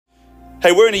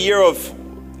Hey, we're in a year of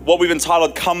what we've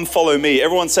entitled, Come Follow Me.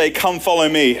 Everyone say, Come Follow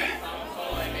Me. Come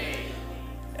follow me.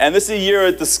 And this is a year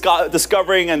of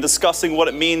discovering and discussing what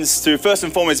it means to, first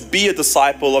and foremost, be a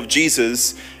disciple of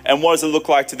Jesus. And what does it look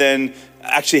like to then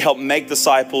actually help make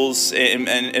disciples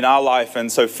in our life.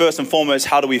 And so first and foremost,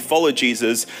 how do we follow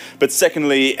Jesus? But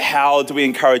secondly, how do we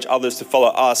encourage others to follow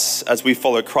us as we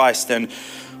follow Christ? And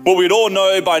what we'd all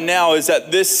know by now is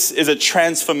that this is a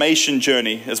transformation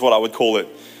journey, is what I would call it.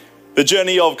 The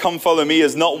journey of Come Follow Me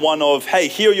is not one of, hey,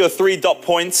 here are your 3 dot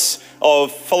points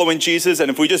of following Jesus, and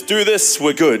if we just do this,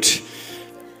 we're good.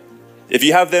 If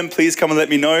you have them, please come and let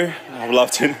me know. I would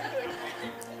love to.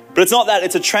 But it's not that,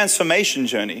 it's a transformation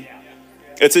journey.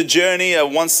 It's a journey,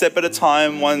 one step at a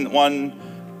time,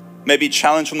 one maybe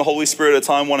challenge from the Holy Spirit at a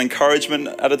time, one encouragement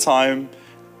at a time,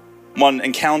 one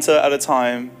encounter at a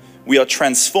time. We are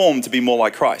transformed to be more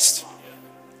like Christ.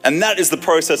 And that is the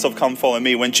process of Come Follow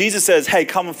Me. When Jesus says, hey,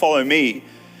 come and follow me,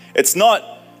 it's not,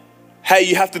 hey,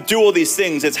 you have to do all these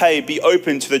things. It's, hey, be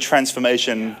open to the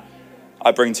transformation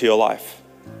I bring to your life.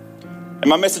 And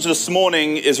my message this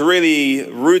morning is really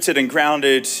rooted and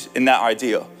grounded in that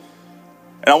idea.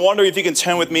 And I wonder if you can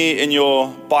turn with me in your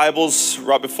Bibles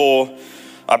right before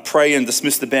I pray and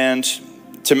dismiss the band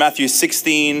to Matthew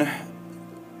 16,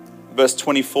 verse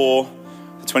 24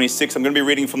 to 26. I'm going to be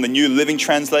reading from the New Living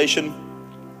Translation.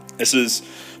 This is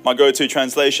my go-to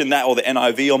translation, that or the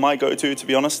NIV on my go-to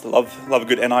be honest. I love a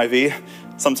good NIV.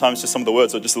 Sometimes just some of the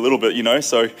words are just a little bit,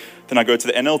 so then I go to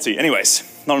the NLT.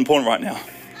 Anyways, not important right now.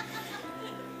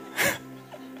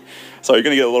 So you're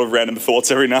going to get a lot of random thoughts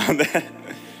every now and then.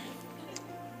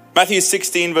 Matthew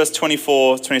 16, verse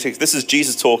 24, 26. This is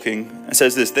Jesus talking. It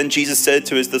says this, then Jesus said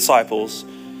to his disciples,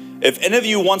 if any of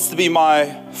you wants to be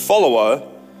my follower,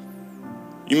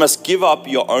 you must give up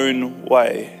your own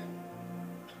way.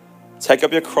 Take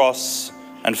up your cross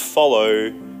and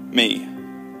follow me.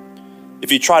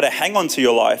 If you try to hang on to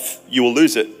your life, you will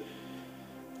lose it.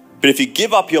 But if you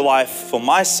give up your life for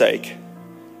my sake,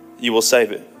 you will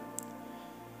save it.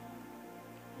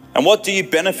 And what do you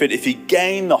benefit if you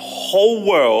gain the whole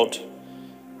world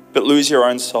but lose your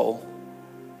own soul?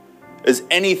 Is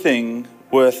anything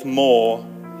worth more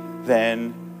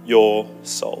than your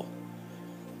soul?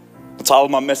 The title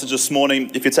of my message this morning,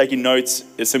 if you're taking notes,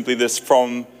 is simply this: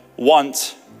 from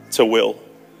want to will.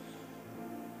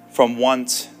 From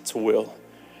want to will.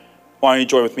 Why don't you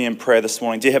join with me in prayer this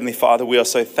morning? Dear Heavenly Father, we are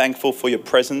so thankful for your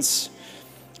presence.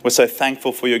 We're so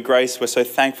thankful for your grace. We're so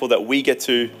thankful that we get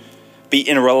to be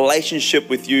in a relationship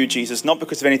with you, Jesus, not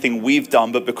because of anything we've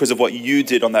done, but because of what you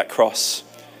did on that cross.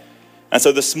 And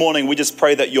so this morning, we just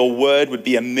pray that your word would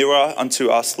be a mirror unto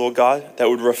us, Lord God, that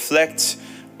would reflect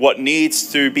what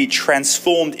needs to be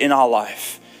transformed in our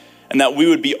life, and that we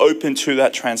would be open to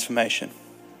that transformation.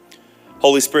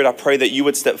 Holy Spirit, I pray that you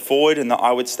would step forward and that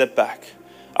I would step back.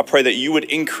 I pray that you would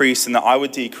increase and that I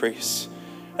would decrease,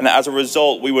 and that as a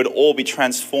result, we would all be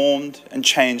transformed and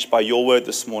changed by your word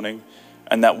this morning,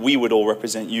 and that we would all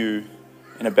represent you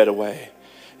in a better way.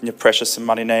 In your precious and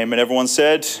mighty name. And everyone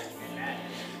said,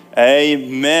 amen.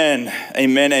 Amen,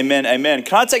 amen, amen, amen.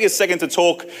 Can I take a second to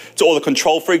talk to all the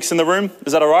control freaks in the room?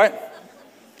 Is that all right?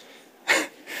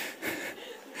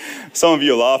 Some of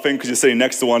you are laughing because you're sitting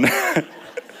next to one.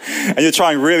 And you're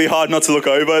trying really hard not to look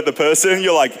over at the person.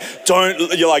 You're like,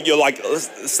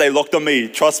 stay locked on me.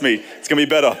 Trust me, it's going to be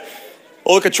better.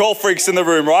 All the control freaks in the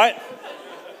room, right?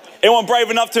 Anyone brave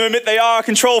enough to admit they are a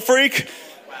control freak?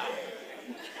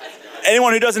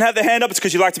 Anyone who doesn't have their hand up, it's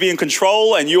because you like to be in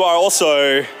control and you are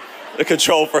also a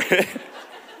control freak.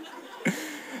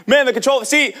 Man,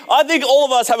 see, I think all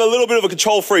of us have a little bit of a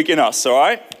control freak in us, all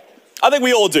right? I think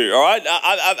we all do, all right?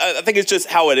 I think it's just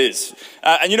how it is.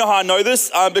 And you know how I know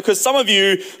this? Because some of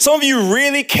you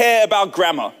really care about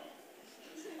grammar.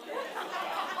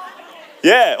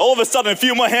 Yeah, all of a sudden a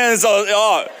few more hands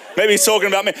are, maybe he's talking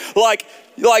about me.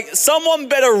 Like someone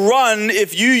better run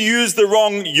if you use the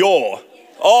wrong your.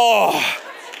 Oh,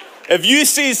 if you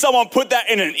see someone put that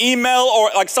in an email, or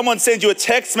like someone sends you a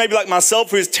text, maybe like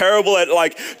myself, who's terrible at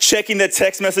like checking their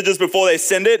text messages before they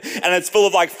send it, and it's full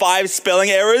of like 5 spelling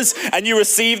errors, and you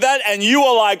receive that and you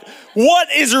are like,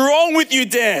 what is wrong with you,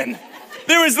 Dan?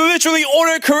 There is literally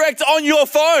autocorrect on your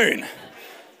phone.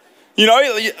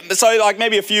 So like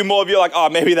maybe a few more of you are like, oh,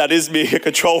 maybe that is me, a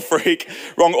control freak,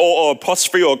 wrong or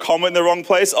apostrophe or comma in the wrong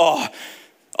place. Oh,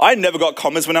 I never got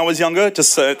commas when I was younger,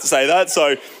 just to say that.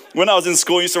 So when I was in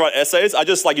school, I used to write essays. I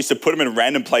just used to put them in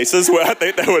random places where I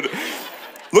think they would.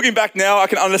 Looking back now, I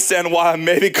can understand why I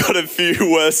maybe got a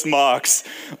few worse marks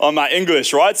on my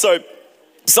English, right? So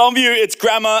some of you, it's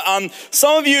grammar.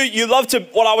 Some of you love to,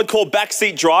 what I would call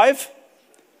backseat drive.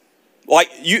 Like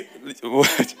you, there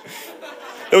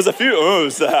was a few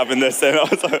oohs that happened there. So I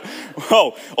was like,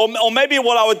 whoa. Or maybe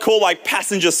what I would call like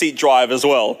passenger seat drive as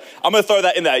well. I'm gonna throw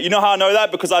that in there. You know how I know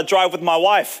that? Because I drive with my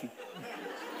wife.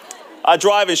 I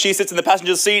drive and she sits in the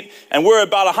passenger seat and we're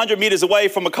about 100 meters away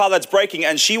from a car that's braking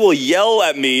and she will yell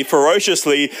at me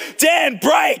ferociously, Dan,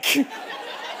 brake!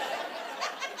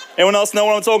 Anyone else know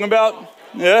what I'm talking about?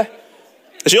 Yeah?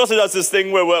 She also does this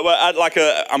thing where we're at like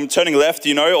I'm turning left,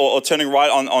 you know, or turning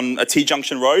right on a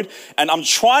T-junction road, and I'm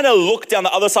trying to look down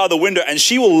the other side of the window and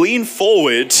she will lean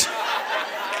forward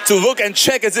to look and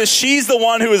check as if she's the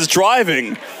one who is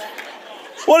driving.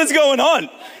 What is going on?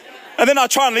 And then I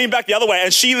try and lean back the other way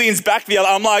and she leans back the other.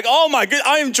 I'm like, oh my God,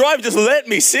 I am driving, just let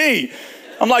me see.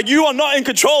 I'm like, you are not in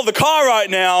control of the car right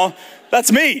now.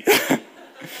 That's me.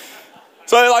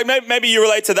 So like maybe you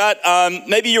relate to that.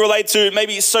 Maybe you relate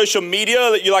to social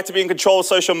media, that you like to be in control of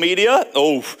social media.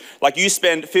 Oh, like you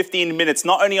spend 15 minutes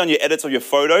not only on your edits of your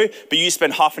photo, but you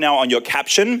spend half an hour on your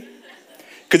caption.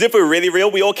 Because if we're really real,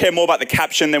 we all care more about the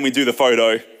caption than we do the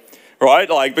photo. Right?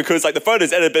 Like, because like the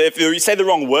photo's edited, but if you say the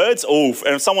wrong words, and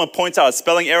if someone points out a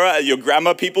spelling error, your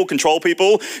grammar people, control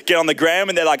people, get on the gram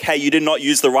and they're like, hey, you did not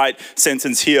use the right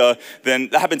sentence here. Then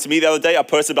that happened to me the other day. I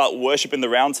posted about worship in the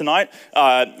round tonight,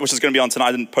 which is going to be on tonight.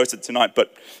 I didn't post it tonight,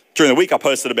 but during the week I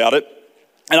posted about it.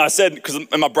 And I said, because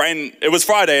in my brain, it was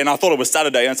Friday and I thought it was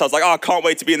Saturday. And so I was like, oh, I can't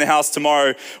wait to be in the house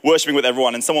tomorrow worshiping with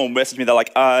everyone. And someone messaged me, they're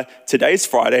like, today's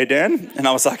Friday, Dan. And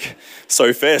I was like,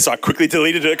 so fair. So I quickly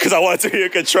deleted it because I wanted to be in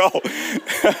control.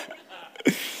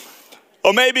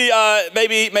 Or maybe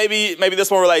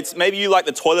this one relates. Maybe you like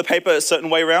the toilet paper a certain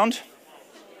way around.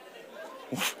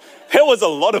 There was a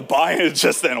lot of buy-in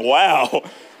just then. Wow.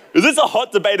 Is this a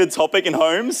hot debated topic in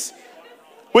homes?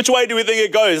 Which way do we think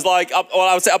it goes? Like, up, or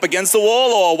I would say up against the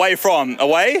wall or away from?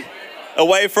 Away?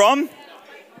 Away from?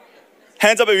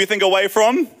 Hands up if you think away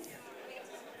from.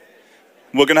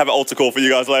 We're going to have an altar call for you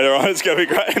guys later on. It's going to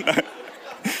be great. No.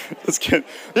 That's good.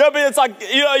 Yeah, but it's like,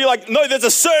 you know, you're like, no, there's a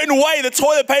certain way the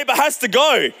toilet paper has to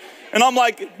go. And I'm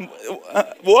like,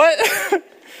 what?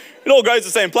 It all goes to the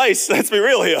same place. Let's be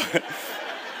real here.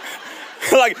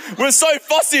 Like, we're so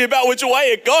fussy about which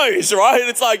way it goes, right?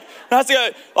 It's like, it has to go.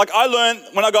 Like, I learned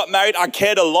when I got married, I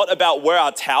cared a lot about where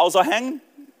our towels are hanging.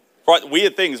 Right?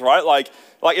 Weird things, right? Like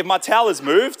if my towel is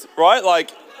moved, right? Like,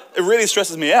 it really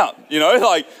stresses me out, you know?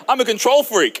 Like, I'm a control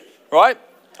freak, right?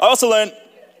 I also learned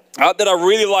that I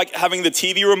really like having the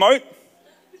TV remote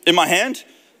in my hand.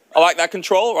 I like that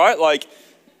control, right? Like,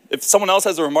 if someone else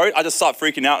has a remote, I just start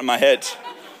freaking out in my head.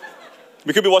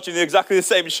 We could be watching exactly the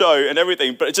same show and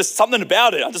everything, but it's just something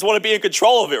about it. I just want to be in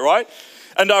control of it, right?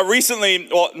 And recently,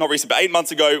 well, not recently, but 8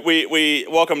 months ago, we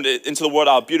welcomed into the world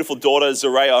our beautiful daughter,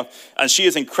 Zareya, and she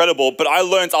is incredible, but I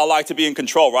learned I like to be in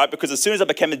control, right? Because as soon as I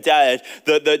became a dad,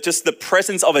 just the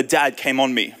presence of a dad came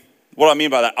on me. What do I mean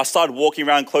by that? I started walking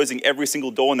around closing every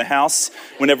single door in the house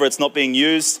whenever it's not being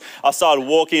used. I started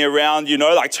walking around, you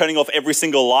know, like turning off every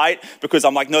single light because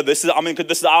I'm like, no, this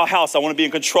is our house. I want to be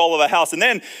in control of our house. And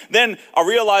then I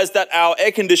realized that our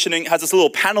air conditioning has this little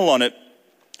panel on it.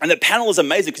 And the panel is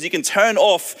amazing because you can turn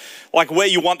off like where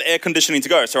you want the air conditioning to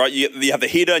go. So right, you have the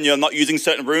heater and you're not using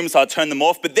certain rooms, so I turn them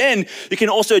off. But then you can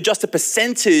also adjust the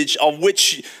percentage of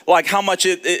which, like how much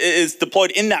it is deployed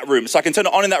in that room. So I can turn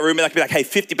it on in that room and I can be like, hey,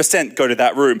 50% go to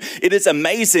that room. It is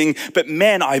amazing, but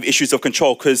man, I have issues of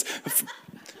control because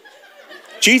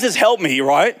Jesus help me,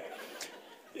 right?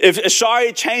 If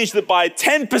Ashari changed it by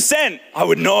 10%, I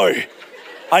would know.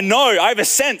 I know, I have a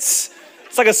sense.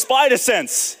 It's like a spider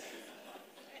sense.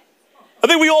 I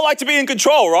think we all like to be in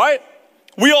control, right?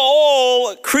 We are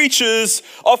all creatures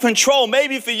of control.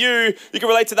 Maybe for you, you can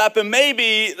relate to that, but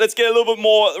maybe let's get a little bit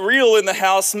more real in the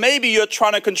house. Maybe you're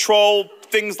trying to control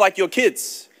things like your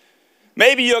kids.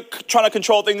 Maybe you're trying to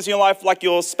control things in your life like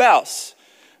your spouse.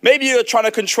 Maybe you're trying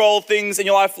to control things in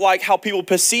your life like how people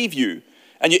perceive you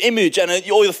and your image, and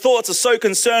all your thoughts are so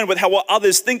concerned with what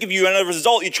others think of you, and as a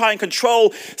result, you try and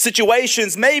control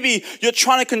situations. Maybe you're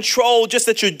trying to control just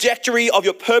the trajectory of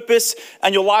your purpose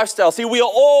and your lifestyle. See, we are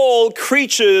all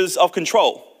creatures of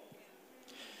control.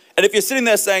 And if you're sitting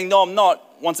there saying, no, I'm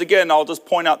not, once again, I'll just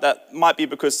point out that might be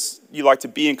because you like to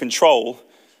be in control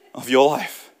of your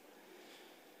life.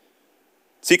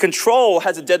 See, control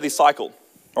has a deadly cycle,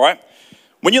 all right?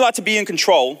 When you like to be in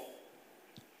control,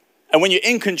 and when you're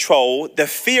in control, the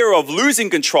fear of losing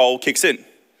control kicks in.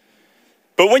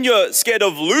 But when you're scared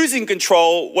of losing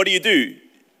control, what do?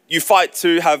 You fight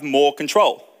to have more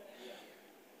control.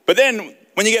 But then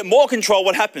when you get more control,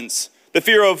 what happens? The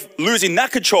fear of losing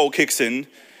that control kicks in,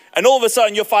 and all of a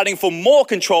sudden you're fighting for more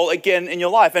control again in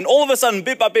your life. And all of a sudden,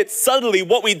 bit by bit, subtly,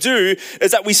 what we do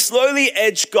is that we slowly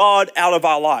edge God out of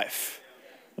our life.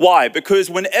 Why? Because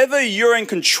whenever you're in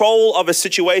control of a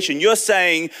situation, you're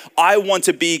saying, I want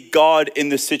to be God in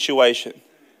this situation.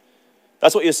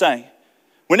 That's what you're saying.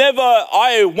 Whenever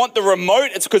I want the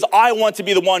remote, it's because I want to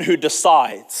be the one who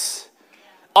decides.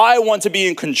 I want to be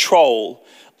in control.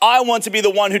 I want to be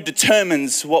the one who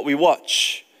determines what we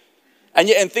watch. And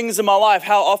yet in things in my life,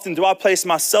 how often do I place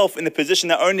myself in the position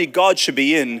that only God should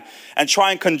be in and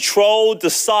try and control,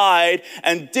 decide,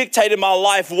 and dictate in my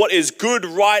life what is good,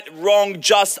 right, wrong,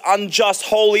 just, unjust,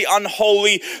 holy,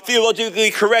 unholy,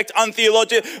 theologically correct,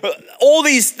 untheological. All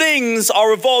these things are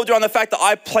revolved around the fact that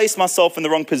I place myself in the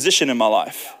wrong position in my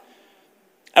life.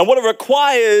 And what it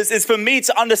requires is for me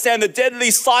to understand the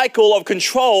deadly cycle of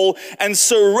control and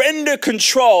surrender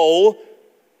control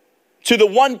to the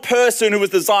one person who was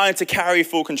designed to carry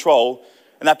full control,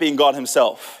 and that being God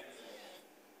himself.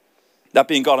 That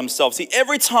being God himself. See,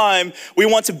 every time we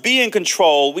want to be in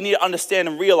control, we need to understand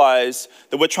and realize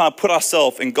that we're trying to put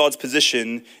ourselves in God's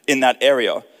position in that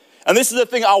area. And this is the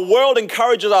thing, our world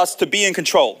encourages us to be in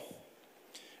control.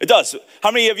 It does. How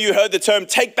many of you heard the term,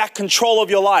 take back control of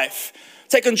your life?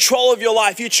 Take control of your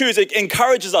life. You choose. It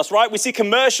encourages us, right? We see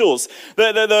commercials,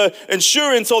 the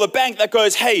insurance or the bank that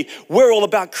goes, hey, we're all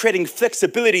about creating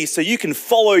flexibility so you can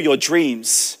follow your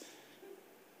dreams.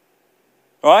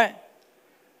 Right?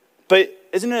 But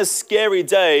isn't it a scary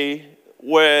day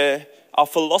where our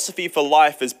philosophy for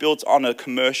life is built on a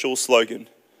commercial slogan?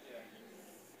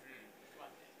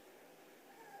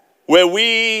 Where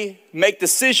we make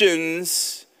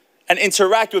decisions and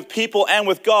interact with people and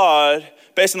with God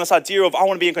based on this idea of I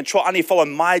want to be in control. I need to follow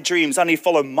my dreams. I need to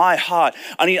follow my heart.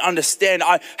 I need to understand.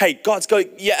 Hey, God's going,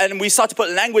 yeah, and we start to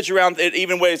put language around it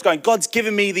even where it's going, God's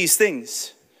given me these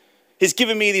things. He's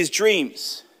given me these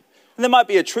dreams. And there might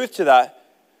be a truth to that.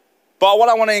 But what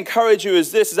I want to encourage you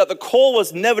is this, is that the call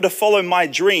was never to follow my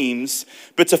dreams,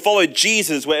 but to follow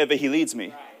Jesus wherever he leads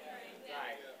me.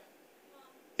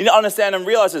 You need to understand and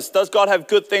realize this. Does God have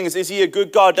good things? Is he a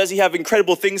good God? Does he have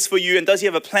incredible things for you? And does he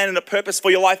have a plan and a purpose for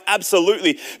your life?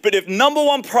 Absolutely. But if number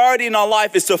one priority in our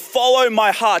life is to follow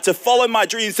my heart, to follow my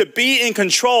dreams, to be in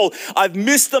control, I've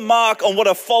missed the mark on what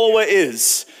a follower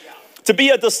is. To be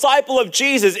a disciple of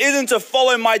Jesus isn't to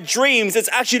follow my dreams. It's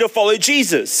actually to follow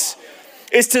Jesus.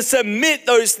 Is to submit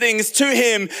those things to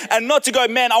him and not to go,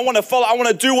 man, I want to follow, I want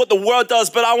to do what the world does,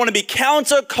 but I want to be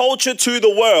counterculture to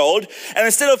the world. And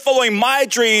instead of following my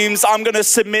dreams, I'm going to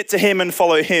submit to him and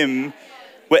follow him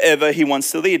wherever he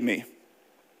wants to lead me.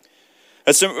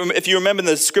 And so if you remember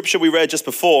the scripture we read just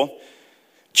before,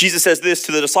 Jesus says this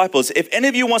to the disciples, if any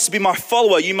of you wants to be my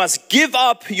follower, you must give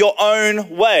up your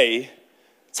own way,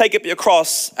 take up your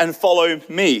cross and follow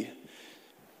me.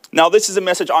 Now, this is a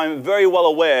message I'm very well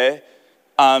aware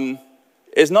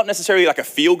is not necessarily like a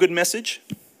feel-good message,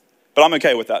 but I'm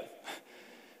okay with that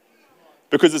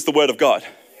because it's the word of God.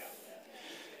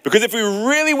 Because if we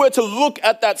really were to look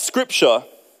at that scripture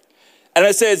and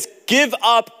it says, give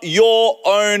up your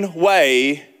own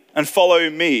way and follow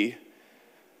me.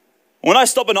 When I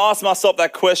stop and ask myself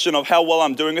that question of how well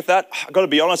I'm doing with that, I've got to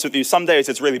be honest with you, some days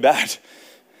it's really bad.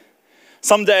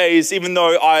 Some days, even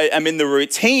though I am in the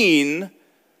routine,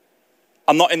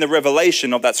 I'm not in the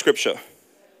revelation of that scripture.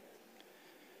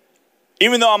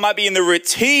 Even though I might be in the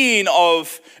routine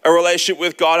of a relationship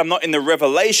with God, I'm not in the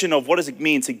revelation of what does it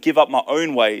mean to give up my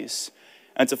own ways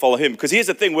and to follow him. Because here's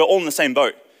the thing, we're all in the same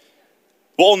boat.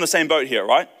 We're all in the same boat here,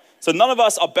 right? So none of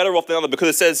us are better off than the other because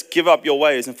it says give up your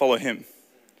ways and follow him.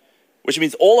 Which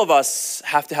means all of us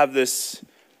have to have this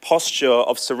posture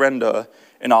of surrender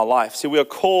in our life. See, we are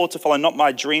called to follow not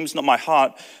my dreams, not my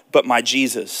heart, but my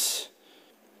Jesus.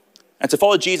 And to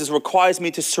follow Jesus requires me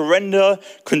to surrender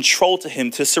control to him,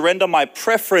 to surrender my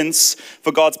preference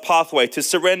for God's pathway, to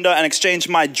surrender and exchange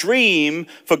my dream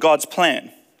for God's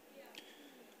plan.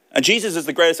 And Jesus is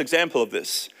the greatest example of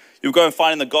this. You'll go and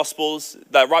find in the Gospels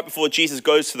that right before Jesus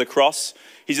goes to the cross,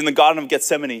 he's in the Garden of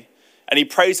Gethsemane. And he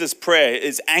prays this prayer,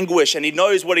 is anguish, and he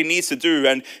knows what he needs to do,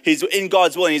 and he's in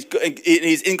God's will, and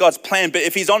he's in God's plan. But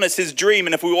if he's honest, his dream,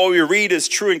 and if what we read is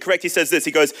true and correct, he says this,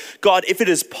 he goes, God, if it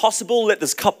is possible, let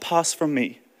this cup pass from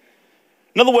me.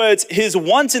 In other words, his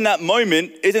want in that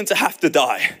moment isn't to have to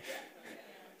die.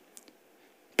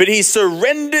 But he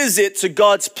surrenders it to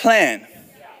God's plan.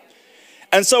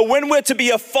 And so when we're to be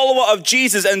a follower of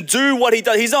Jesus and do what he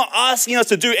does, he's not asking us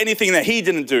to do anything that he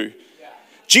didn't do.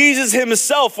 Jesus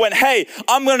himself went, hey,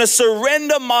 I'm going to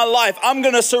surrender my life. I'm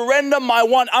going to surrender my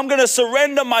want. I'm going to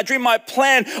surrender my dream, my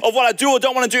plan of what I do or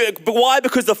don't want to do. But why?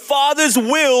 Because the Father's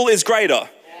will is greater. Awesome.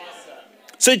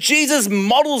 So Jesus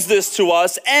models this to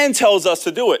us and tells us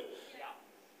to do it.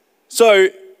 So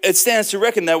it stands to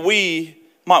reckon that we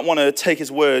might want to take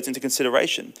his words into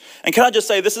consideration. And can I just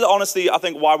say, this is honestly, I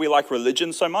think, why we like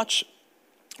religion so much.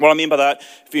 What I mean by that,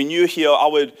 if you're new here, I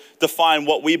would define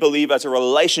what we believe as a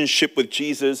relationship with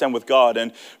Jesus and with God.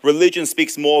 And religion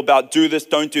speaks more about do this,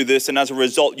 don't do this, and as a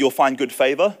result, you'll find good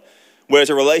favor. Whereas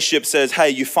a relationship says, hey,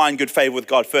 you find good favor with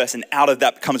God first, and out of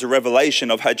that becomes a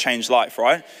revelation of how to change life,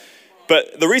 right?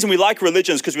 But the reason we like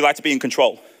religion is because we like to be in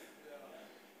control.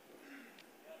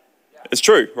 It's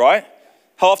true, right?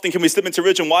 How often can we slip into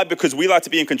religion? Why? Because we like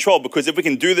to be in control. Because if we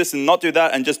can do this and not do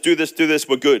that and just do this,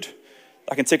 we're good.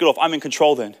 I can tick it off. I'm in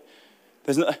control then.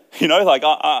 There's no,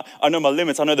 I know my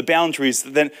limits. I know the boundaries.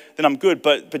 Then I'm good.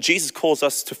 But Jesus calls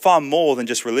us to far more than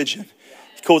just religion.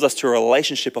 He calls us to a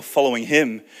relationship of following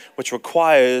him, which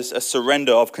requires a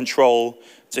surrender of control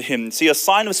to him. See, a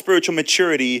sign of spiritual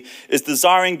maturity is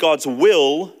desiring God's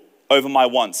will over my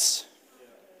wants.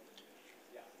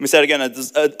 Let me say it again.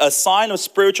 A sign of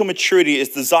spiritual maturity is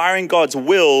desiring God's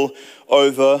will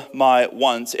over my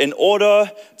wants. In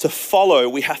order to follow,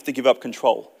 we have to give up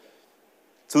control.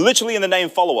 It's literally in the name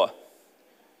follower.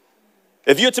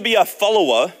 If you're to be a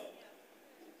follower,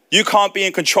 you can't be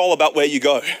in control about where you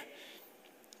go.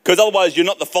 Because otherwise, you're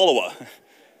not the follower.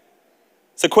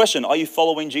 It's a question, are you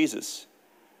following Jesus?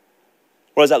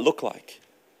 What does that look like?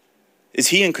 Is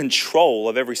he in control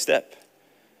of every step?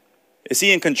 Is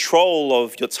he in control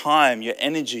of your time, your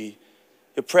energy,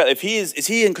 your prayer? Is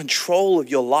he in control of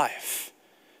your life?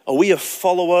 Are we a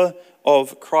follower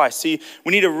of Christ? See,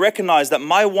 we need to recognize that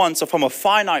my wants are from a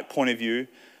finite point of view,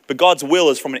 but God's will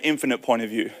is from an infinite point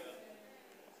of view.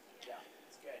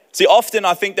 See, often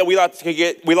I think that we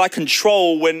like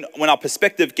control when our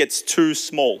perspective gets too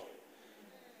small,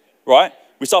 right?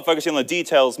 We start focusing on the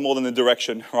details more than the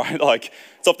direction, right? Like,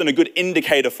 it's often a good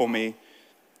indicator for me.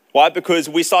 Why? Because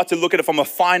we start to look at it from a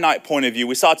finite point of view.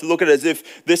 We start to look at it as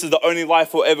if this is the only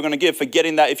life we're ever going to give,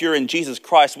 forgetting that if you're in Jesus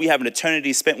Christ, we have an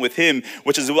eternity spent with him,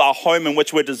 which is our home in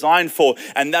which we're designed for.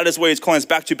 And that is where he's calling us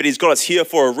back to. But he's got us here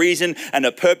for a reason and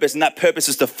a purpose. And that purpose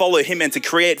is to follow him and to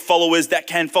create followers that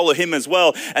can follow him as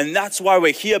well. And that's why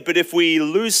we're here. But if we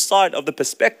lose sight of the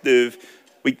perspective,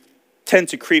 we tend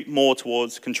to creep more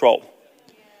towards control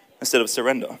instead of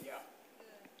surrender.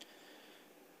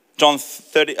 John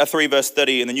 3 verse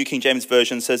 30 in the New King James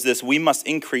Version says this, he must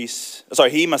increase,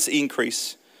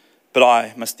 but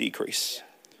I must decrease.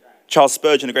 Charles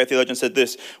Spurgeon, a great theologian, said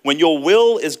this, when your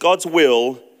will is God's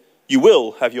will, you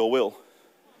will have your will.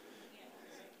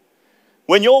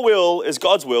 When your will is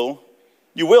God's will,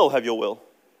 you will have your will.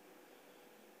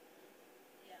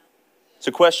 It's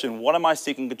a question, what am I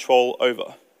seeking control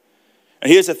over?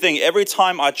 And here's the thing, every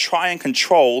time I try and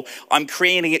control, I'm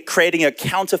creating a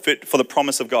counterfeit for the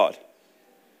promise of God.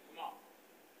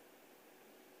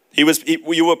 You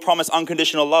were promised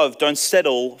unconditional love, don't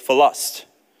settle for lust.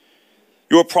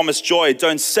 You were promised joy,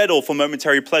 don't settle for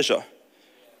momentary pleasure.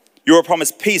 You were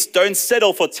promised peace, don't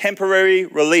settle for temporary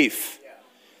relief.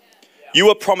 You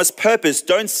were promised purpose,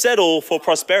 don't settle for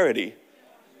prosperity.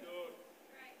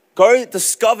 Go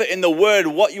discover in the word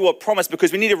what you were promised,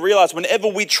 because we need to realize whenever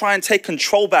we try and take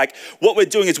control back, what we're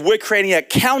doing is we're creating a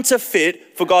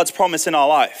counterfeit for God's promise in our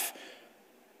life.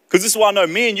 Because this is why I know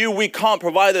me and you, we can't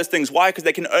provide those things. Why? Because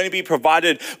they can only be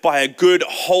provided by a good,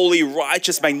 holy,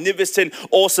 righteous, magnificent,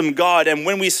 awesome God. And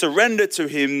when we surrender to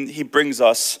him, he brings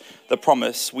us the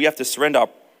promise. We have to surrender our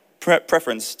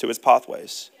preference to his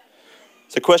pathways.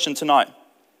 So question tonight,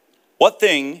 what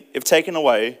thing, if taken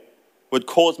away, would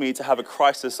cause me to have a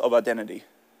crisis of identity?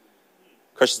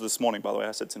 Crisis this morning, by the way,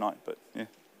 I said tonight, but yeah,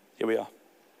 here we are.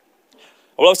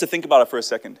 I want us to think about it for a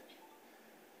second.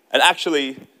 And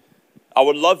actually, I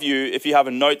would love you if you have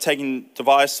a note-taking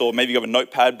device, or maybe you have a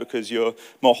notepad because you're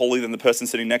more holy than the person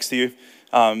sitting next to you.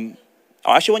 I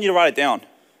actually want you to write it down.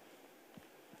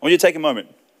 I want you to take a moment.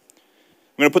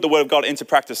 I'm going to put the word of God into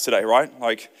practice today, right?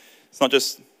 Like, it's not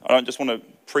just, I don't just want to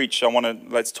preach,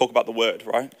 let's talk about the word,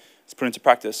 right? Let's put it into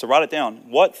practice. So write it down.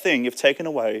 What thing, if taken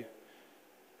away,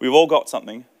 we've all got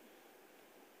something,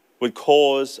 would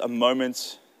cause a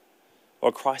moment or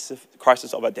a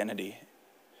crisis of identity?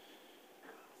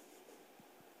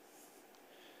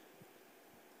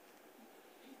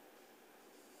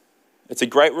 It's a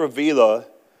great revealer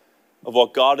of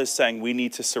what God is saying we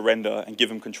need to surrender and give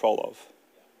him control of.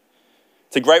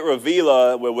 It's a great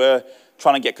revealer where we're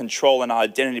trying to get control and our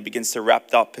identity begins to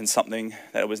wrap up in something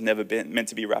that it was never meant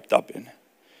to be wrapped up in.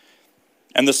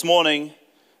 And this morning,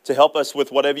 to help us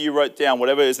with whatever you wrote down,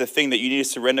 whatever is the thing that you need to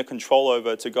surrender control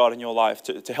over to God in your life,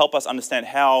 to help us understand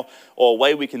how or a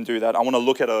way we can do that, I want to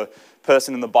look at a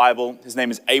person in the Bible. His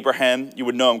name is Abraham. You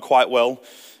would know him quite well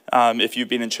if you've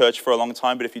been in church for a long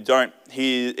time, but if you don't,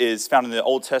 he is found in the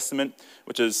Old Testament,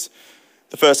 which is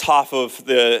the first half of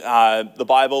the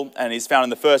Bible, and he's found in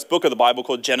the first book of the Bible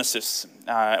called Genesis.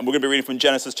 And we're going to be reading from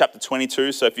Genesis chapter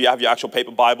 22. So if you have your actual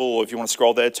paper Bible, or if you want to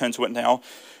scroll there, turn to it now.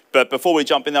 But before we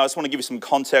jump in there, I just want to give you some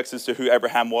context as to who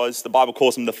Abraham was. The Bible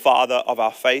calls him the father of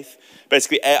our faith.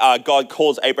 Basically, God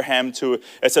calls Abraham to,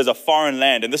 it says, a foreign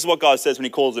land. And this is what God says when he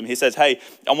calls him. He says, hey,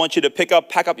 I want you to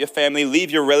pack up your family,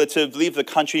 leave your relatives, leave the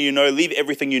country you know, leave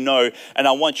everything you know, and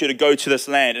I want you to go to this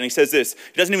land. And he says this.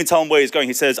 He doesn't even tell him where he's going.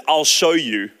 He says, I'll show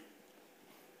you.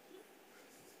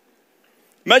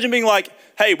 Imagine being like,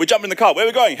 hey, we're jumping in the car. Where are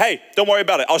we going? Hey, don't worry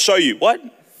about it. I'll show you. What?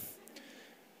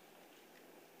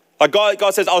 Like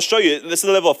God says, I'll show you. This is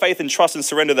the level of faith and trust and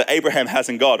surrender that Abraham has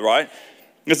in God, right?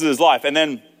 This is his life. And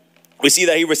then we see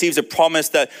that he receives a promise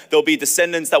that there'll be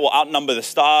descendants that will outnumber the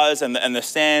stars and the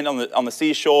sand on the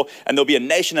seashore. And there'll be a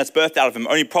nation that's birthed out of him.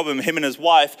 Only problem, him and his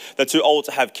wife, they're too old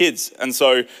to have kids. And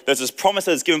so there's this promise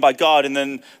that is given by God. And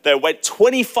then they wait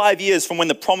 25 years from when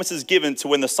the promise is given to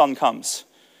when the son comes.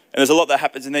 And there's a lot that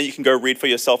happens in there. You can go read for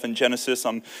yourself in Genesis.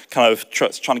 I'm kind of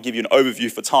trying to give you an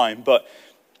overview for time. But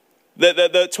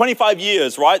the 25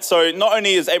 years, right? So not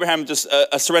only is Abraham just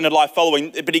a surrendered life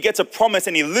following, but he gets a promise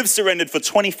and he lives surrendered for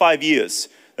 25 years.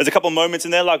 There's a couple of moments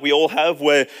in there like we all have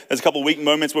where there's a couple of weak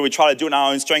moments where we try to do it in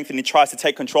our own strength and he tries to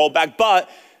take control back. But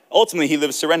ultimately he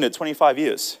lives surrendered 25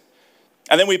 years.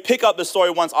 And then we pick up the story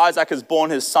once Isaac has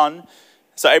born his son.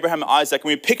 So Abraham and Isaac, and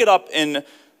we pick it up in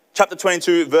chapter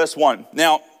 22, verse 1.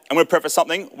 Now, I'm going to preface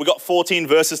something. We've got 14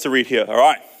 verses to read here, all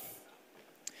right?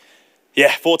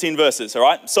 Yeah, 14 verses, all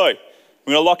right? So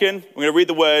we're going to lock in, we're going to read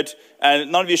the word, and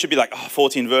none of you should be like,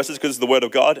 14 verses, because it's the word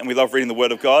of God, and we love reading the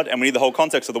word of God, and we need the whole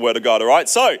context of the word of God, all right?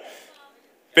 So, if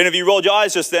any of you rolled your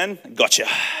eyes just then, gotcha.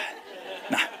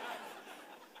 Nah.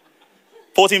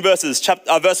 14 verses,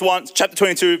 verse 1, chapter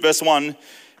 22, verse 1,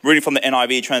 reading from the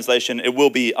NIV translation. It will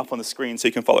be up on the screen so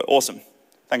you can follow. Awesome.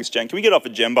 Thanks, Jen. Can we get off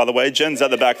of Jen, by the way? Jen's at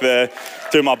the back there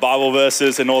doing my Bible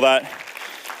verses and all that.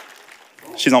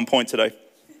 She's on point today.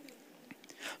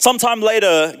 Sometime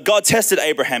later, God tested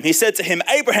Abraham. He said to him,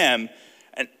 Abraham,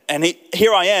 and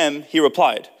here I am, he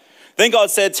replied. Then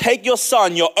God said, take your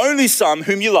son, your only son,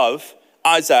 whom you love,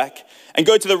 Isaac, and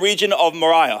go to the region of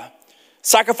Moriah.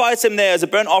 Sacrifice him there as a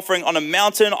burnt offering on a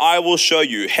mountain I will show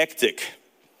you. Hectic.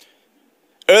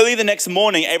 Early the next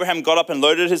morning, Abraham got up and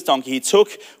loaded his donkey. He took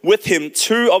with him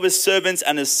 2 of his servants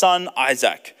and his son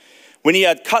Isaac. When he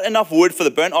had cut enough wood for the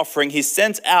burnt offering, he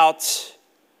set out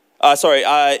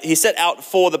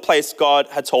for the place God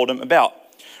had told him about.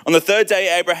 On the third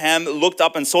day, Abraham looked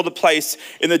up and saw the place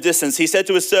in the distance. He said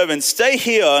to his servants, stay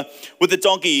here with the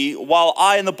donkey while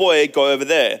I and the boy go over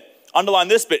there. Underline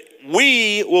this bit,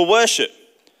 we will worship.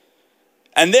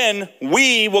 And then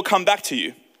we will come back to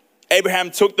you.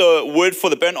 Abraham took the wood for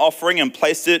the burnt offering and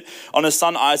placed it on his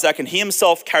son Isaac, and he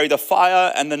himself carried the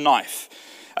fire and the knife.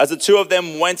 As the two of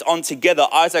them went on together,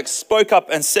 Isaac spoke up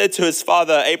and said to his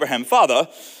father Abraham, Father,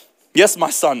 yes, my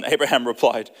son, Abraham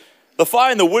replied. The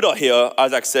fire and the wood are here,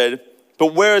 Isaac said,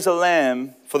 but where is a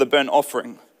lamb for the burnt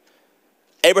offering?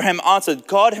 Abraham answered,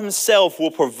 God himself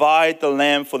will provide the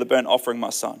lamb for the burnt offering, my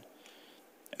son.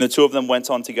 And the two of them went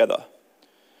on together.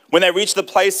 When they reached the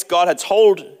place God had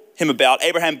told him about,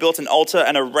 Abraham built an altar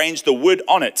and arranged the wood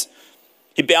on it.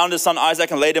 He bound his son Isaac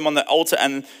and laid him on the altar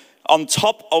and on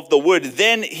top of the wood.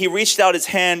 Then he reached out his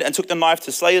hand and took the knife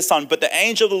to slay his son. But the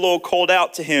angel of the Lord called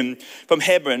out to him from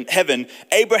heaven,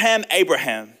 Abraham,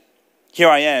 Abraham. Here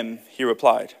I am, he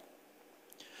replied.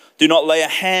 Do not lay a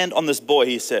hand on this boy,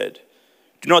 he said.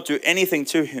 Do not do anything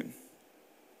to him.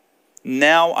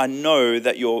 Now I know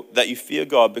that you fear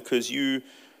God because you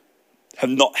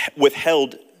have not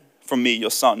withheld from me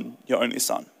your son, your only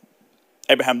son.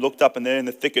 Abraham looked up, and there in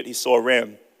the thicket he saw a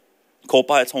ram caught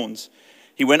by its horns.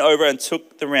 He went over and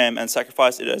took the ram and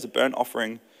sacrificed it as a burnt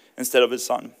offering instead of his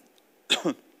son.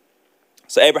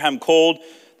 So Abraham called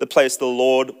the place the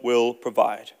Lord will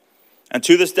provide. And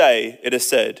to this day it is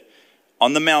said,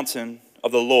 on the mountain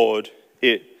of the Lord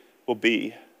it will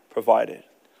be provided.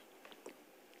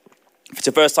 If it's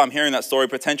your first time hearing that story,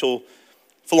 potential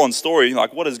full-on story,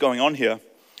 like what is going on here?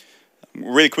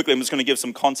 Really quickly, I'm just going to give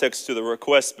some context to the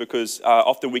request because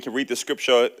often we can read the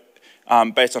scripture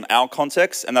based on our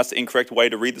context, and that's the incorrect way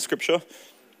to read the scripture.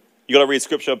 You got to read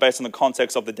scripture based on the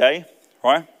context of the day,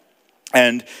 right?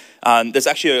 And there's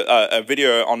actually a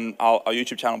video on our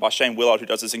YouTube channel by Shane Willard who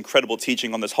does this incredible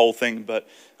teaching on this whole thing, but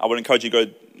I would encourage you to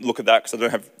go look at that because I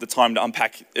don't have the time to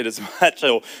unpack it as much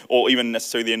or even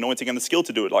necessarily the anointing and the skill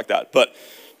to do it like that. But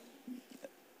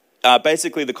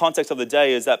basically, the context of the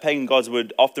day is that pagan gods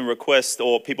would often request,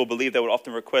 or people believe they would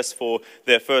often request for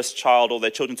their first child or their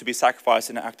children to be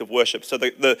sacrificed in an act of worship. So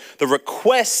the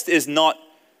request is not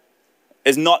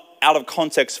is not out of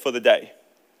context for the day.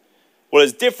 What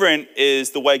is different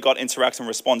is the way God interacts and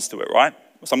responds to it, right?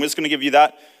 So I'm just going to give you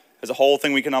that. There's a whole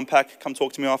thing we can unpack. Come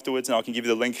talk to me afterwards, and I can give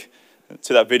you the link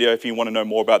to that video if you want to know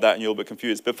more about that and you're a bit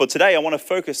confused. But for today, I want to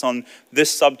focus on this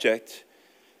subject,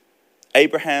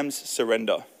 Abraham's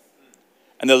surrender.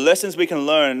 And the lessons we can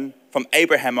learn from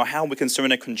Abraham are how we can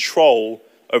surrender control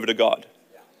over to God.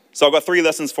 So I've got 3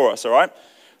 lessons for us, all right?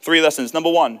 3 lessons. Number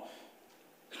 1,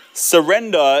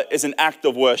 surrender is an act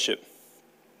of worship.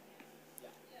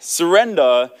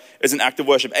 Surrender is an act of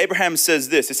worship. Abraham says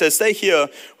this. It says, stay here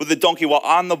with the donkey while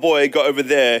I and the boy go over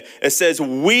there. It says,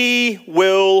 we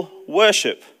will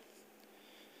worship.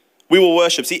 We will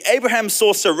worship. See, Abraham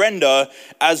saw surrender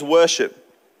as worship.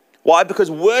 Why?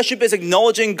 Because worship is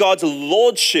acknowledging God's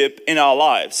lordship in our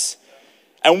lives.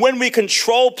 And when we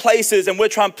control places and we're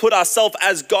trying to put ourselves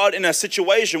as God in a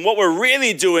situation, what we're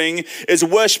really doing is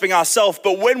worshiping ourselves.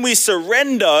 But when we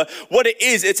surrender, what it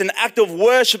is, it's an act of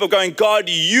worship of going, God,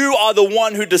 you are the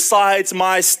one who decides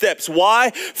my steps.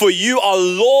 Why? For you are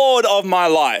Lord of my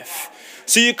life.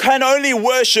 So you can only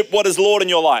worship what is Lord in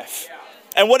your life.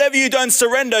 And whatever you don't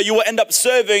surrender, you will end up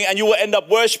serving and you will end up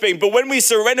worshiping. But when we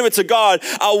surrender it to God,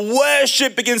 our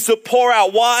worship begins to pour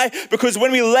out. Why? Because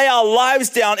when we lay our lives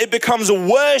down, it becomes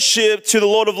worship to the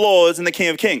Lord of Lords and the King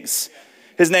of Kings.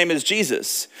 His name is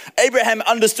Jesus. Abraham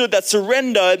understood that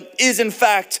surrender is in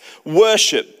fact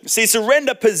worship. See,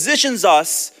 surrender positions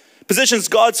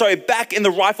God, back in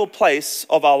the rightful place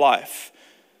of our life.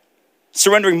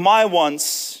 Surrendering my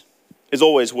wants is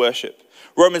always worship.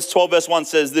 Romans 12 verse 1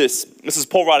 says this. This is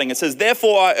Paul writing. It says,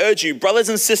 therefore I urge you, brothers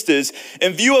and sisters,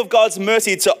 in view of God's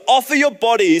mercy, to offer your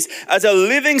bodies as a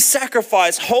living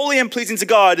sacrifice, holy and pleasing to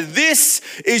God. This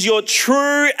is your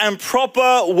true and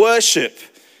proper worship.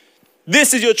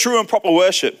 This is your true and proper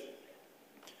worship.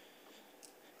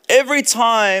 Every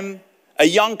time a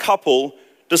young couple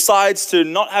decides to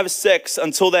not have sex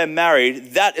until they're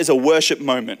married, that is a worship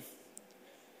moment.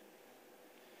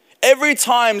 Every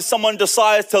time someone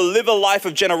decides to live a life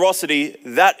of generosity,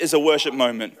 that is a worship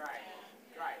moment.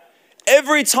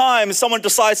 Every time someone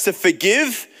decides to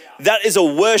forgive, that is a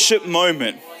worship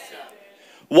moment.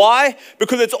 Why?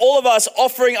 Because it's all of us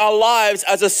offering our lives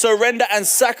as a surrender and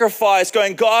sacrifice,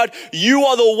 going, God, you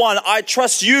are the one. I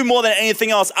trust you more than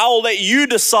anything else. I will let you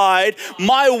decide,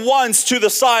 my wants to the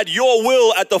side, your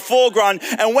will at the foreground.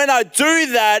 And when I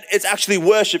do that, it's actually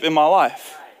worship in my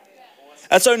life.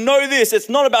 And so know this, it's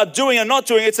not about doing and not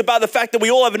doing, it's about the fact that we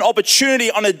all have an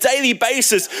opportunity on a daily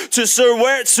basis to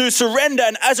surrender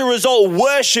and as a result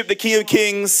worship the King of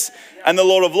Kings and the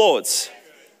Lord of Lords.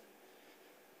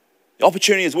 The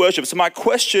opportunity is worship. So my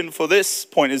question for this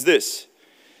point is this.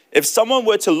 If someone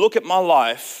were to look at my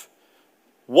life,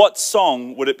 what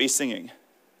song would it be singing?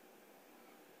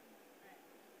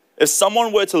 If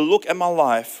someone were to look at my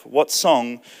life, what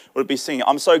song would it be singing?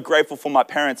 I'm so grateful for my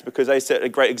parents because they set a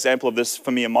great example of this for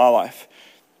me in my life.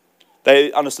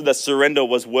 They understood that surrender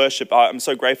was worship. I'm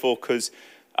so grateful because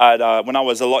when I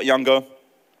was a lot younger,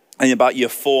 in about year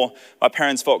 4, my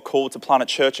parents felt called to plant a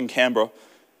church in Canberra.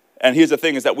 And here's the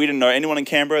thing is that we didn't know anyone in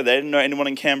Canberra. They didn't know anyone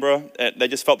in Canberra. They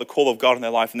just felt the call of God in their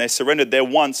life. And they surrendered their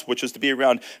wants, which was to be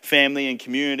around family and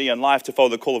community and life, to follow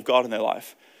the call of God in their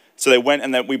life. So they went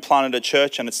and we planted a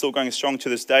church and it's still going strong to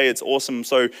this day. It's awesome. I'm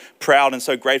so proud and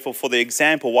so grateful for the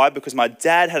example. Why? Because my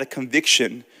dad had a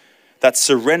conviction that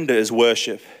surrender is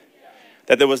worship.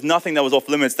 That there was nothing that was off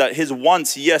limits. That his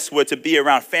wants, yes, were to be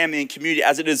around family and community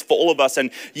as it is for all of us.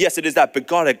 And yes, it is that. But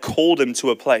God had called him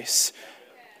to a place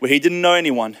where he didn't know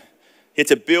anyone. He had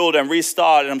to build and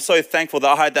restart. And I'm so thankful that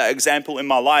I had that example in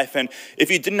my life. And if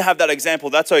you didn't have that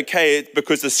example, that's okay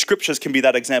because the scriptures can be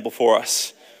that example for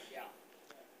us.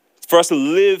 For us to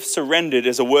live surrendered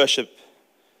is worship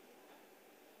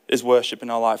in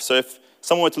our life. So if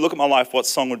someone were to look at my life, what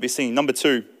song would be singing? Number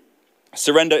 2,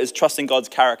 surrender is trusting God's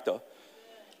character.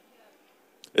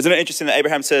 Isn't it interesting that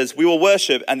Abraham says, we will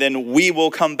worship and then we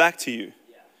will come back to you?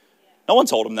 No one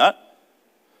told him that.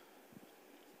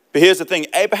 But here's the thing,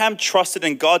 Abraham trusted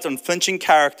in God's unflinching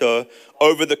character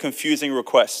over the confusing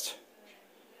request.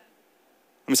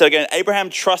 Let me say it again, Abraham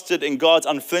trusted in God's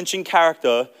unflinching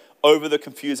character over the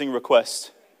confusing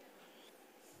request.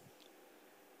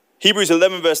 Hebrews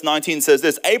 11 verse 19 says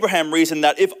this, Abraham reasoned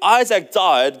that if Isaac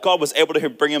died, God was able to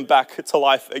bring him back to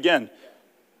life again.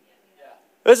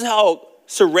 This is how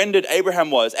surrendered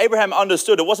Abraham was. Abraham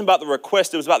understood it wasn't about the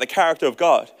request, it was about the character of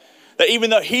God. That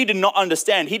even though he did not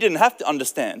understand, he didn't have to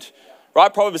understand.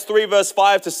 Right? Proverbs 3 verse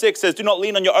 5 to 6 says, do not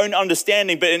lean on your own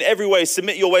understanding, but in every way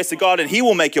submit your ways to God and he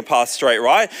will make your path straight,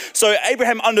 right? So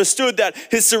Abraham understood that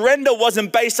his surrender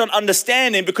wasn't based on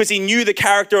understanding because he knew the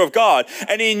character of God.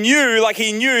 And he knew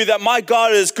that my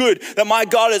God is good, that my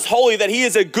God is holy, that he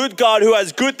is a good God who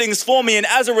has good things for me. And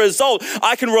as a result,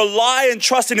 I can rely and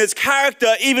trust in his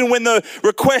character even when the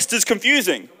request is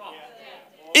confusing.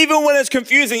 Even when it's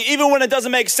confusing, even when it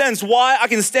doesn't make sense, why? I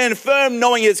can stand firm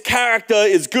knowing his character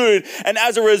is good. And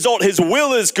as a result, his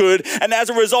will is good. And as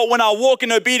a result, when I walk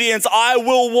in obedience, I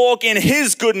will walk in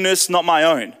his goodness, not my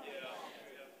own.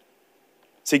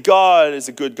 See, God is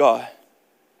a good God.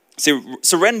 See,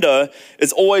 surrender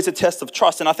is always a test of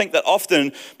trust. And I think that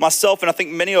often myself and I think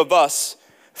many of us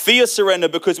fear surrender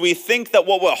because we think that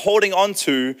what we're holding on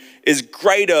to is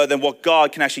greater than what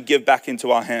God can actually give back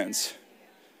into our hands.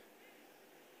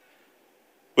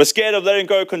 We're scared of letting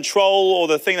go of control or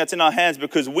the thing that's in our hands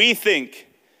because we think,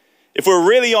 if we're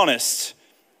really honest,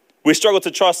 we struggle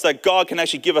to trust that God can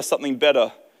actually give us something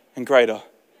better and greater.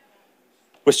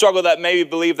 We struggle that maybe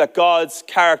believe that God's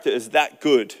character is that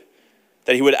good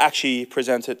that he would actually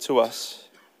present it to us.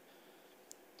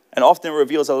 And often it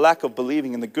reveals a lack of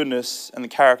believing in the goodness and the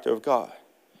character of God.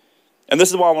 And this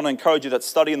is why I want to encourage you that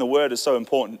studying the word is so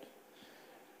important.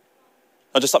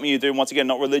 Not just something you do, once again,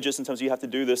 not religious in terms of you have to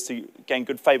do this to gain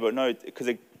good favor. No, because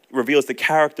it reveals the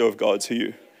character of God to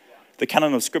you. The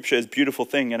canon of Scripture is a beautiful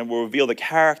thing and it will reveal the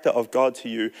character of God to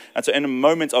you. And so in a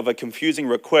moment of a confusing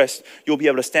request, you'll be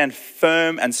able to stand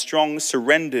firm and strong,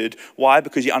 surrendered. Why?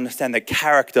 Because you understand the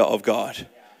character of God.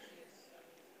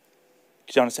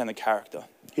 Because you understand the character.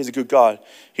 He's a good God.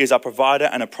 He is our provider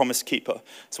and a promise keeper.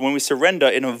 So when we surrender,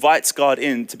 it invites God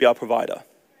in to be our provider.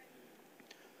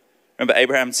 Remember,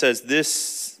 Abraham says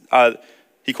this,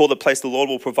 he called the place the Lord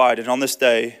will provide. And on this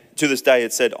day, to this day,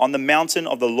 it said, on the mountain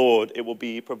of the Lord, it will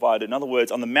be provided. In other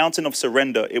words, on the mountain of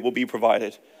surrender, it will be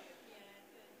provided.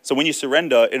 So when you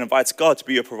surrender, it invites God to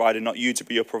be your provider, not you to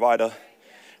be your provider.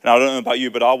 And I don't know about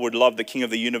you, but I would love the King of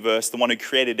the universe, the one who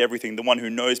created everything, the one who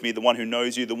knows me, the one who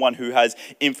knows you, the one who has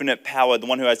infinite power, the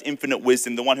one who has infinite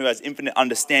wisdom, the one who has infinite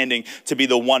understanding, to be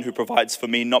the one who provides for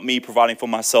me, not me providing for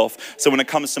myself. So when it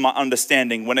comes to my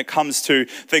understanding, when it comes to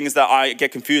things that I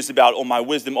get confused about, or my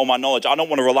wisdom or my knowledge, I don't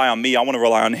want to rely on me, I want to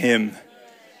rely on him.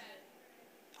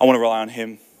 I want to rely on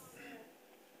him.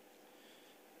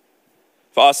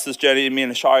 For us, this journey, me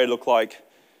and Ashari look like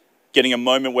getting a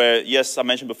moment where, yes, I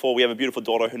mentioned before, we have a beautiful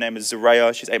daughter. Her name is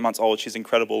Zaraya. She's 8 months old. She's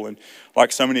incredible. And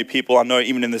like so many people I know,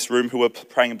 even in this room who were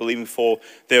praying and believing for,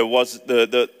 there was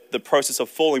the process of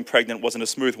falling pregnant wasn't a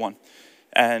smooth one.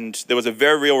 And there was a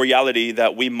very real reality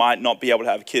that we might not be able to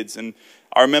have kids. And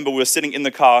I remember we were sitting in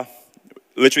the car,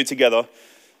 literally together,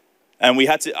 and we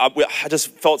had to, I just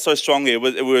felt so strongly.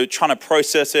 We were trying to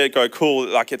process it, go, cool,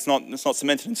 like it's not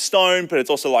cemented in stone, but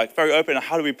it's also like very open.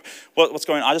 How do we, what's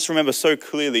going on? I just remember so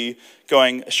clearly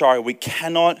going, Shari, we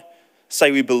cannot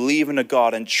say we believe in a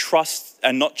God and trust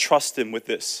and not trust him with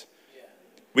this.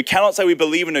 We cannot say we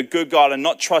believe in a good God and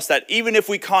not trust that even if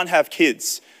we can't have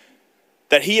kids,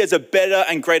 that he has a better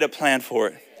and greater plan for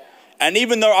it. And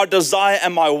even though our desire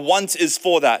and my want is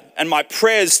for that, and my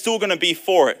prayer is still going to be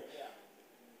for it,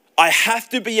 I have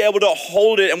to be able to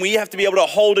hold it, and we have to be able to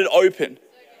hold it open.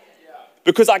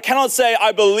 Because I cannot say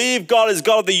I believe God is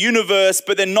God of the universe,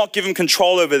 but then not give him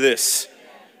control over this.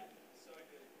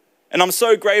 And I'm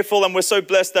so grateful and we're so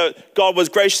blessed that God was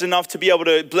gracious enough to be able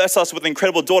to bless us with an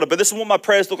incredible daughter. But this is what my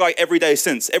prayers look like every day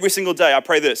since. Every single day I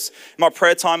pray this. In my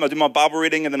prayer time, I do my Bible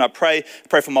reading and then I pray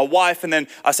for my wife. And then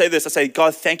I say this, I say,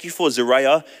 God, thank you for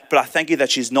Zaraya, but I thank you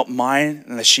that she's not mine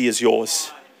and that she is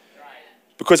yours.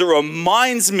 Because it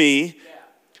reminds me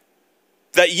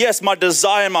that yes, my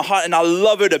desire in my heart, and I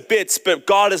love her to bits, but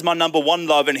God is my number one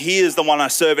love, and he is the one I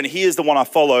serve, and he is the one I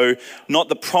follow, not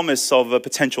the promise of a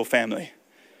potential family,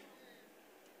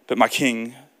 but my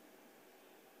King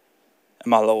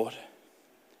and my Lord.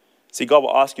 See, God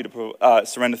will ask you to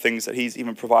surrender things that he's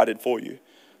even provided for you.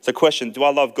 So question, do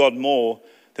I love God more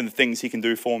than the things he can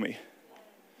do for me?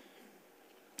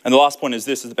 And the last point is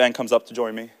this, as the band comes up to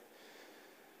join me.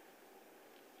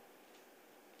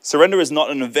 Surrender is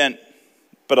not an event,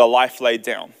 but a life laid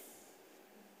down.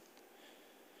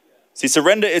 See,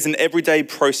 surrender is an everyday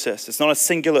process. It's not a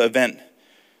singular event.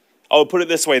 I would put it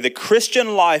this way. The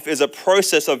Christian life is a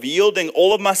process of yielding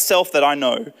all of myself that I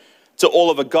know to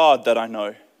all of a God that I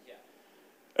know.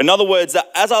 In other words, that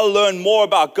as I learn more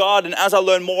about God and as I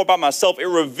learn more about myself, it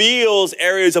reveals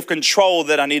areas of control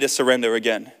that I need to surrender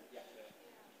again.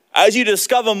 As you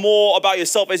discover more about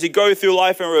yourself as you go through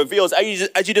life and reveals,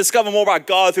 as you discover more about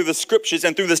God through the scriptures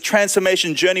and through this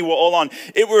transformation journey we're all on,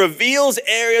 it reveals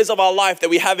areas of our life that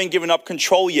we haven't given up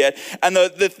control yet. And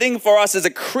the thing for us as a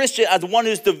Christian, as one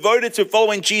who's devoted to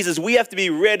following Jesus, we have to be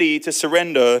ready to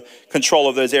surrender control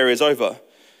of those areas over.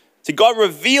 See, God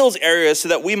reveals areas so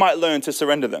that we might learn to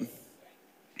surrender them.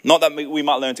 Not that we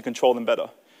might learn to control them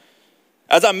better.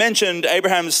 As I mentioned,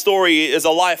 Abraham's story is a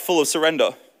life full of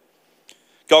surrender.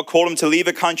 God called him to leave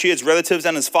a country, his relatives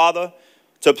and his father,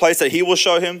 to a place that he will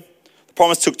show him. The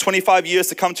promise took 25 years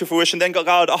to come to fruition. Then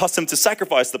God asked him to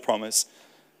sacrifice the promise.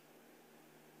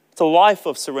 It's a life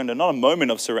of surrender, not a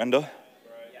moment of surrender.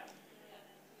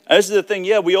 And this is the thing,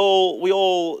 we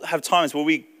all have times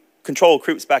where control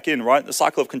creeps back in, right? The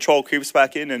cycle of control creeps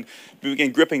back in and we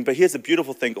begin gripping. But here's the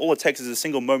beautiful thing. All it takes is a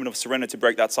single moment of surrender to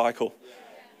break that cycle.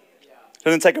 It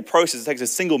doesn't take a process. It takes a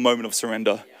single moment of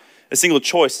surrender. A single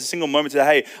choice, a single moment to,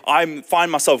 hey, I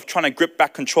find myself trying to grip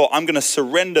back control. I'm going to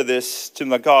surrender this to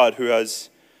the God who has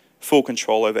full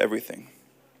control over everything.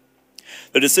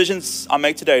 The decisions I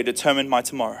make today determine my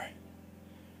tomorrow.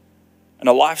 And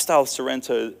a lifestyle of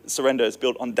surrender is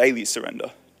built on daily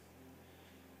surrender.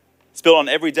 It's built on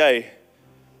every day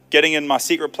getting in my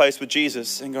secret place with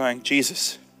Jesus and going,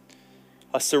 Jesus,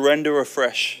 I surrender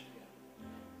afresh.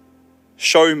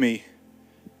 Show me,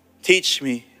 teach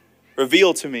me,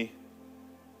 reveal to me.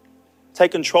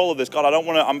 Take control of this. God,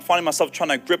 I'm finding myself trying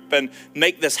to grip and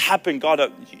make this happen.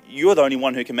 God, you're the only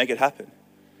one who can make it happen.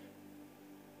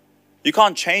 You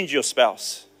can't change your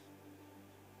spouse.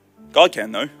 God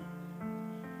can, though.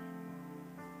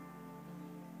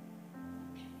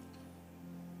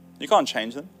 You can't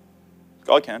change them.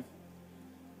 God can.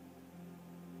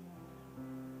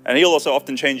 And he'll also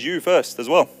often change you first as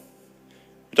well.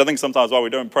 Which I think sometimes why we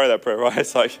don't pray that prayer, right?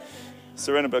 It's like,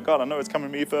 surrender, but God, I know it's coming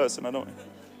to me first, and I don't.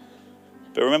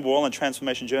 But remember, we're on a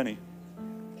transformation journey.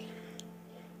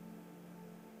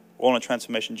 We're on a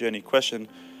transformation journey. Question,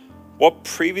 what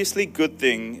previously good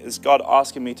thing is God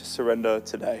asking me to surrender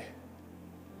today?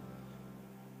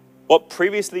 What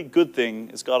previously good thing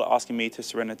is God asking me to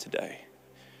surrender today?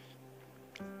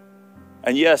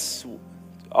 And yes,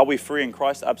 are we free in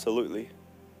Christ? Absolutely.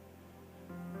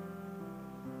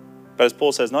 But as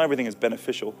Paul says, not everything is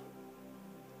beneficial.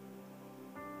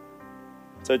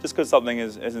 So just because something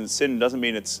is in sin doesn't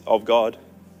mean it's of God.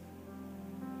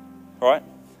 All right?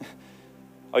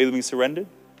 Are you living surrendered?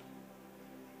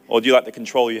 Or do you like the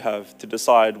control you have to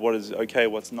decide what is okay,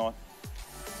 what's not?